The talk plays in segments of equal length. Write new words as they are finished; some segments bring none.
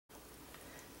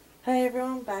Hi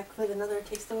everyone, back with another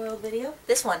Taste the World video.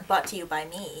 This one brought to you by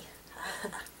me.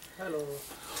 Hello.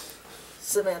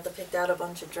 Samantha picked out a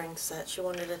bunch of drinks that she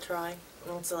wanted to try.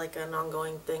 And it's like an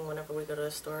ongoing thing whenever we go to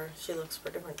a store. She looks for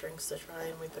different drinks to try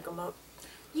and we pick them up.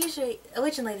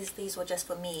 Originally these were just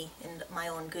for me and my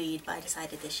own greed, but I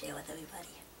decided to share with everybody.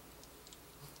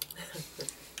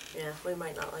 Yeah, we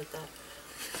might not like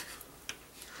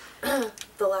that.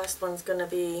 The last one's gonna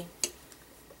be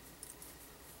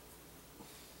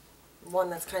one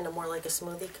that's kind of more like a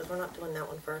smoothie because we're not doing that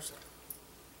one first.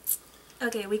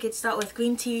 Okay, we could start with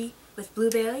green tea with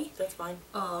blueberry. That's fine.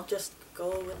 Oh. Just go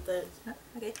with the...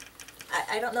 Okay.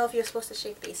 I don't know if you're supposed to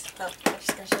shake these. Oh, I'm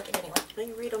just going to shake it anyway. Let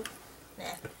you read them. Nah,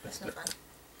 that's no fun.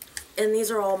 And these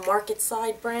are all Market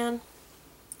Side brand.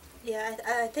 Yeah,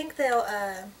 I think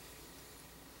they're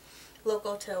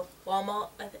local to Walmart.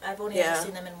 I've only ever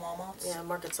seen them in Walmart. Yeah,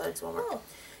 Market Side's Walmart. Oh.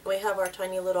 We have our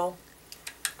tiny little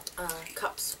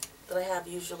cups that I have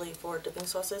usually for dipping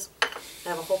sauces. I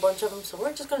have a whole bunch of them, so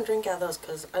we're just going to drink out of those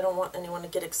because I don't want anyone to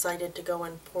get excited to go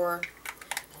and pour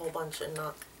a whole bunch and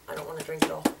I don't want to drink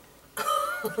it all.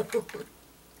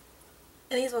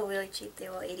 And these were really cheap. They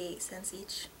were 88 cents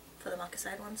each for the Market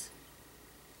Side ones.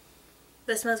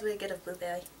 But it smells really good of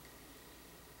blueberry.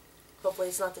 Hopefully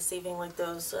it's not deceiving like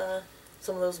those,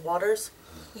 some of those waters.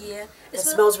 Yeah. It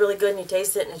smells really good and you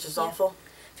taste it and it's just awful.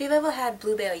 If you've ever had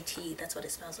blueberry tea, that's what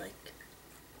it smells like.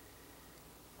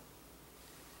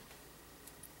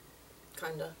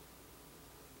 Kinda.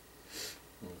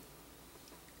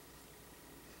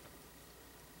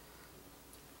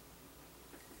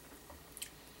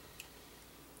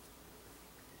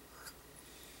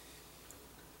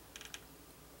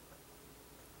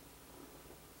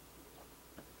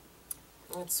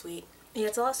 It's sweet. Yeah,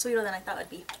 it's a lot sweeter than I thought it would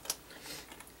be.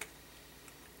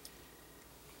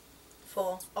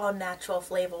 For all natural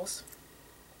flavors.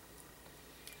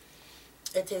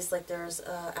 It tastes like there's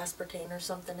aspartame or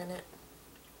something in it.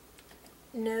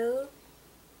 No.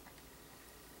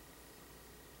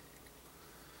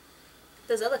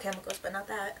 There's other chemicals, but not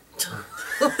that.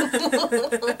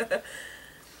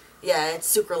 Yeah,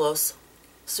 it's sucralose.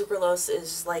 Sucralose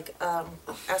is like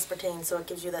aspartame, so it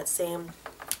gives you that same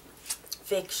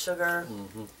fake sugar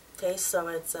taste, so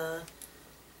it's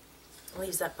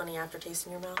leaves that funny aftertaste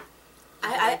in your mouth.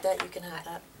 If you like that, you can have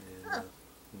that. Huh.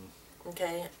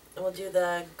 Okay, and we'll do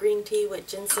the green tea with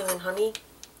ginseng and honey.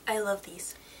 I love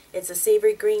these. It's a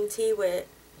savory green tea with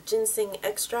ginseng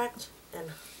extract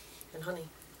and honey.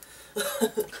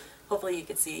 Hopefully you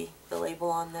can see the label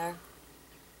on there.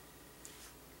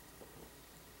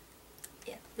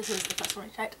 Yeah, this is the first one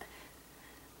I tried.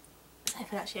 Sorry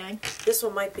for not sharing. This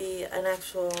one might be a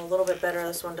little bit better.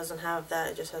 This one doesn't have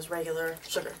that. It just has regular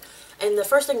sugar. And the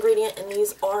first ingredient in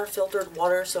these are filtered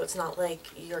water, so it's not like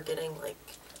you're getting like,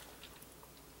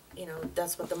 you know,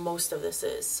 that's what the most of this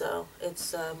is. So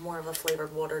it's more of a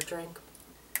flavored water drink.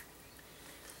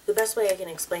 The best way I can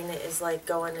explain it is like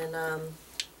going in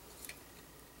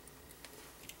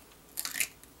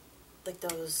like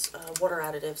those water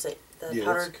additives, the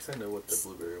powdered, that's kind of what the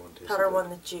blueberry one tastes powder like. one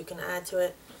that you can add to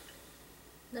it.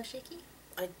 No shaky?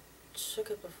 I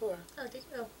shook it before. Oh, did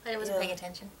you? Oh, I wasn't paying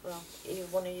attention. Well,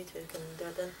 one of you two can do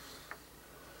it then.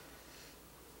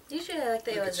 Usually I like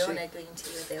the Arizona green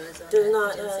tea with Arizona There's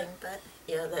not, ginseng, but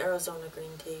yeah, the Arizona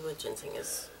green tea with ginseng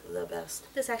is the best.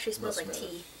 this actually smells like Smell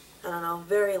it. tea. I don't know,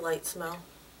 very light smell.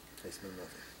 I smell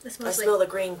nothing. This I smells smell like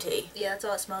the green tea, yeah, that's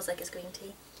all it smells like is green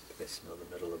tea. I smell the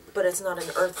middle of the... but it's not an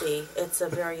earthy, it's a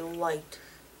very light.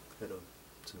 I don't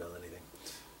smell anything.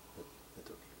 But it's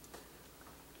okay.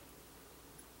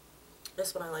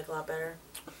 This one I like a lot better.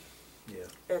 Yeah.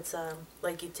 It's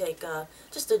like you take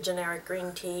just a generic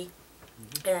green tea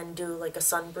and do like a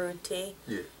sun-brewed tea.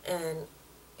 Yeah. And,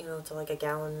 you know, to like a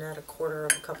gallon and add a quarter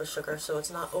of a cup of sugar, so it's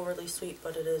not overly sweet,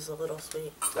 but it is a little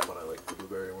sweet. That one I like, the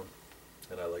blueberry one.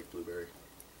 And I like blueberry.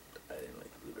 I didn't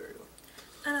like the blueberry one.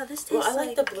 I know, this tastes Well, I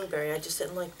like the blueberry, I just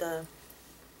didn't like the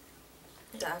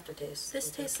aftertaste. This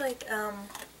tastes like,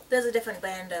 there's a different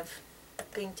brand of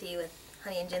green tea with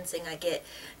honey and ginseng I get,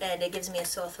 and it gives me a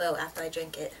sore throat after I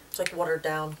drink it. It's like watered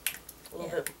down. A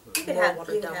little bit You can more have,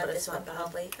 watered you can down, have but this it's one not bad.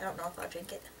 probably. I don't know if I'll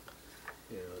drink it.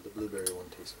 You know, the blueberry one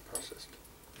tastes processed.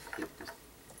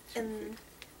 And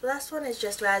the last one is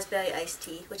just raspberry iced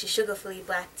tea, which is sugar-free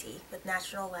black tea with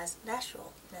natural raspberry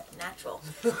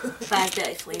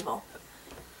flavor.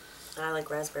 I like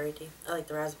raspberry tea. I like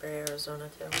the raspberry Arizona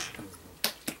too.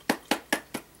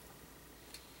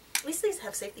 At least these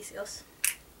have safety seals.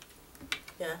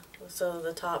 Yeah, so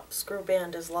the top screw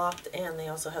band is locked and they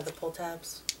also have the pull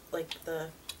tabs, like the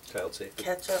Child safety.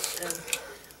 ketchup, and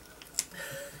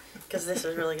because this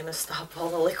is really going to stop all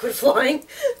the liquid flying.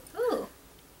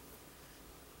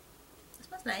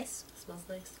 Smells nice. Smells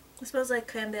nice. It smells like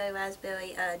cranberry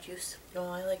raspberry juice. Oh,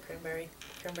 I like cranberry.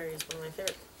 Cranberry is one of my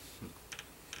favorite.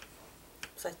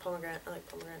 Besides pomegranate, I like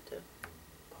pomegranate too.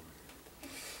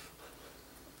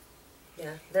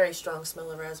 Yeah, very strong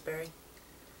smell of raspberry.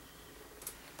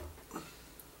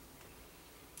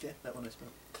 Yeah, that one I smell.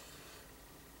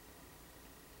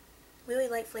 Really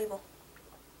light flavor.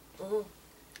 Mm-hmm.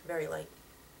 Very light.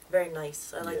 Very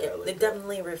nice. I like Yeah, it. I like They're that.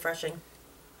 definitely refreshing.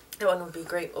 That one would be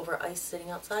great over ice sitting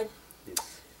outside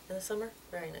Yes. in the summer.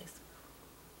 Very nice.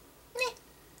 Meh.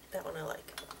 That one I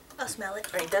like. I'll smell it.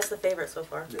 Alright, that's the favorite so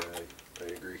far. Yeah, I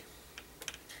agree.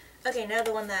 Okay, now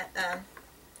the one that,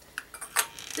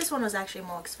 this one was actually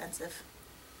more expensive.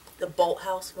 The Bolt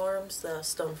House Farms, the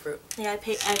stone fruit. Yeah, I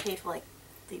paid for like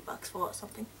 $3 for it or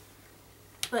something.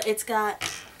 But it's got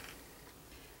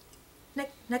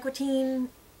nectarine,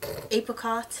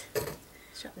 apricot,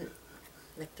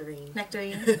 Nectarine.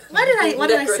 nectarine. What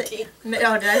did I say?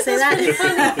 Oh, did I say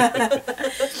that?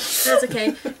 That's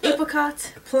okay.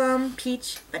 Apricot, plum,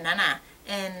 peach, banana,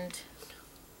 and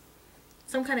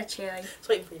some kind of cherry. I was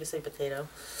waiting for you to say potato.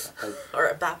 I- Or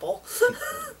a bapple.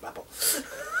 Apple.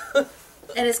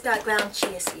 And it's got ground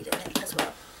chia seed in it as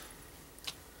well.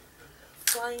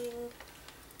 Flying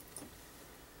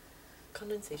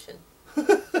condensation.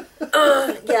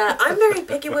 Yeah, I'm very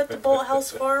picky with the Bolt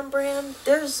House Farm brand.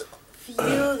 There's few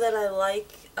that I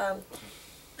like. I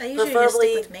usually just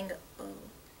Preferably- stick with mango. Oh.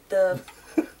 The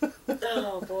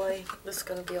oh boy, this is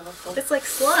gonna be awful. It's like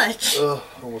sludge. Oh,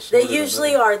 almost They snorted on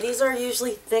usually that one. are. These are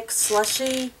usually thick,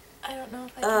 slushy. I don't know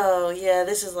if I Oh yeah,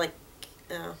 this is like.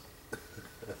 Oh.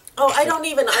 Oh, I don't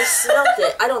even. I smelt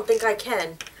it. I don't think I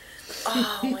can.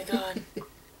 Oh my god.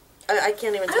 I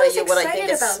can't even I tell was you what I think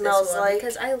excited it about smells this one like.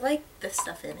 because I like the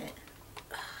stuff in it.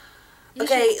 You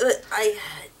Okay, should- I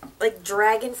like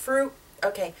dragon fruit.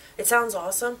 Okay, it sounds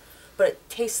awesome, but it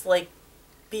tastes like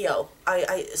BO.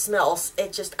 I smells.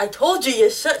 It just. I told you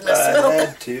shouldn't have I smelled it.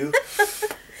 had to.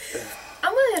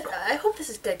 I hope this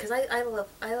is good because I love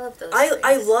those. I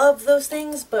things. love those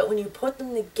things, but when you put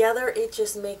them together, it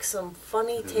just makes some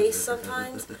funny taste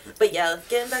sometimes. But yeah,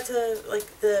 getting back to like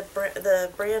the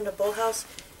brand of Bullhouse,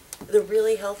 they're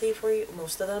really healthy for you.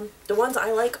 Most of them, the ones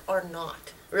I like are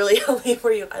not really healthy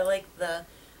for you. I like the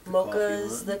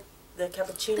mochas, one? the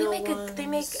cappuccino ones. They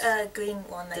make a green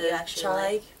one that you the actually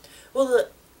chai. like. Well,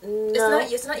 no,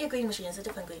 It's not your green machine. It's a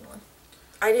different green one.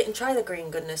 I didn't try the green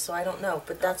goodness, so I don't know.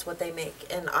 But that's what they make,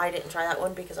 and I didn't try that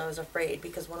one because I was afraid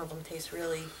because one of them tastes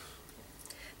really.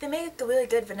 They make a really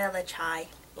good vanilla chai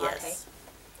latte. Yes.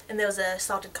 And there was a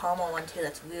salted caramel one too.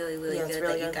 That's really Yeah, it's good.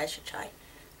 really that you good. guys should try.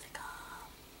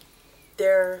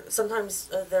 They're sometimes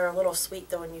they're a little sweet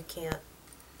though, and you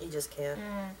just can't.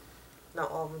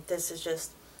 Not all of them. This is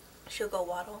just, Sugar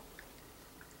waddle.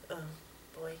 oh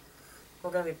boy,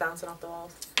 we're gonna be bouncing off the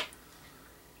walls.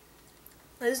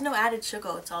 There's no added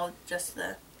sugar. It's all just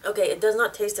the. Okay, it does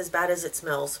not taste as bad as it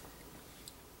smells.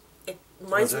 It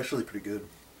might. It's actually pretty good.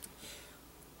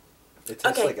 It tastes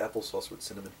Okay. like applesauce with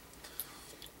cinnamon.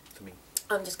 To me.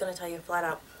 I'm just gonna tell you flat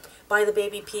out. Buy the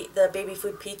baby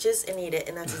food peaches and eat it,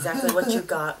 and that's exactly what you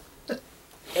got.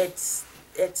 It's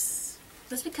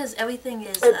That's because everything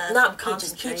is not from peaches,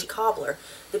 concentrate. peach cobbler.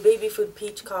 The baby food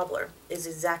peach cobbler is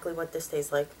exactly what this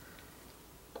tastes like,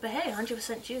 But hey,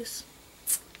 100% juice.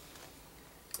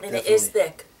 and it is Definitely.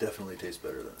 thick. Definitely tastes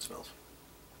better than it smells.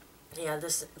 Yeah,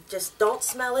 this just don't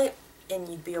smell it, and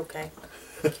you'd be okay.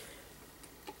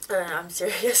 I'm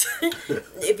serious.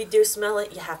 If you do smell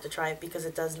it, you have to try it because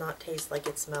it does not taste like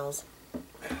it smells.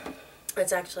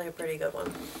 It's actually a pretty good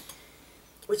one.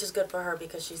 Which is good for her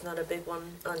because she's not a big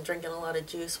one on drinking a lot of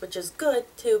juice, which is good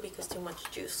too because too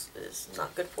much juice is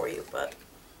not good for you, but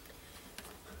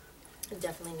you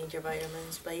definitely need your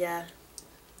vitamins. But yeah,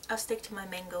 I'll stick to my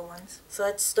mango ones so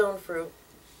that's stone fruit.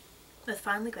 with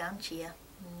finely ground chia.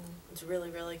 It's really,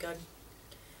 really good.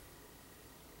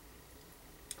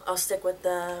 I'll stick with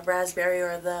the raspberry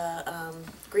or the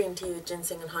green tea with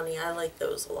ginseng and honey. I like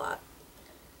those a lot.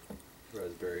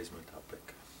 Raspberry is my top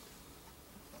pick.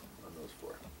 On those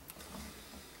four.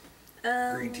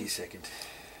 Um, Green tea second.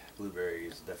 Blueberry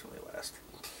is definitely last.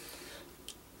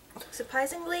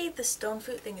 Surprisingly, the stone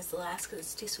fruit thing is the last because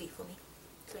it's too sweet for me.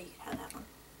 So you can have that one.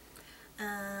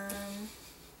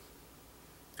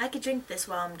 I could drink this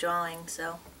while I'm drawing,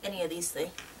 so any of these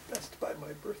three. Best by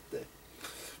my birthday.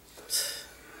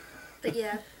 But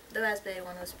yeah, the raspberry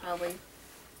one was probably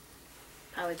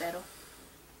better.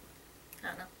 I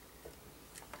don't know.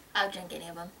 I'll drink any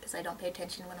of them because I don't pay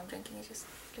attention when I'm drinking. I just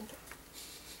drink it.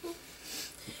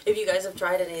 If you guys have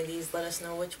tried any of these, let us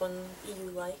know which one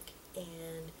you like.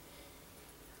 And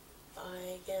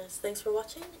I guess thanks for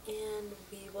watching, and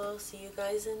we will see you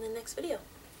guys in the next video.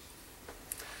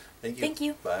 Thank you. Thank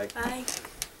you. Bye. Bye.